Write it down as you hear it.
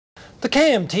The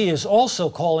KMT is also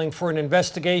calling for an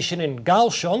investigation in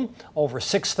Kaohsiung, over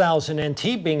 6,000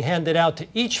 NT being handed out to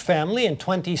each family in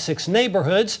 26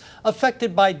 neighborhoods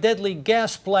affected by deadly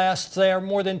gas blasts there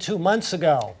more than 2 months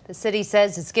ago. The city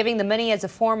says it's giving the money as a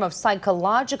form of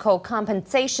psychological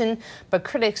compensation, but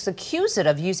critics accuse it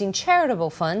of using charitable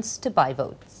funds to buy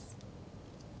votes.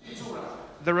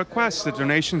 The request that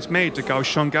donations made to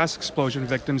Kaohsiung gas explosion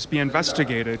victims be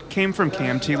investigated came from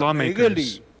KMT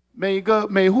lawmakers.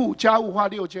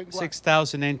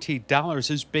 6,000 NT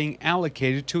dollars is being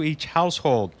allocated to each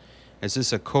household. Is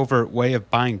this a covert way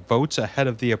of buying votes ahead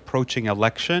of the approaching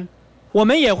election? We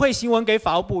will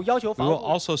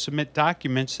also submit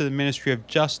documents to the Ministry of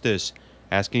Justice,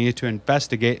 asking it to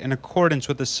investigate in accordance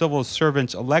with the Civil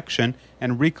Servants Election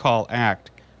and Recall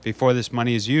Act. Before this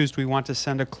money is used, we want to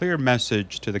send a clear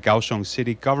message to the Kaohsiung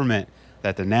city government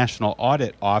that the National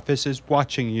Audit Office is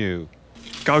watching you.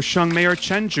 Kaohsiung Mayor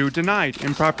Chen Ju denied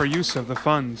improper use of the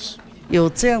funds. I'm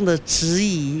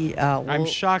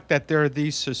shocked that there are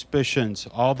these suspicions.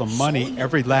 All the money,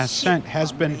 every last cent,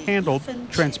 has been handled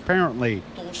transparently.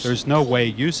 There's no way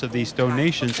use of these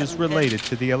donations is related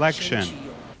to the election.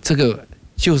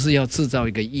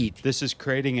 This is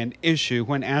creating an issue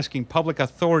when asking public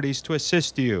authorities to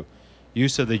assist you.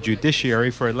 Use of the judiciary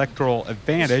for electoral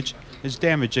advantage is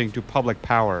damaging to public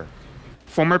power.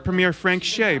 Former Premier Frank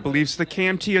Hsieh believes the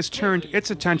KMT has turned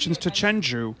its attentions to Chen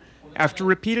Ju after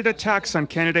repeated attacks on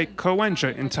candidate Ko Wen-je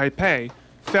in Taipei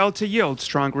failed to yield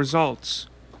strong results.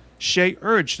 Hsieh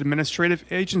urged administrative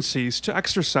agencies to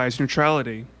exercise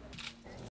neutrality.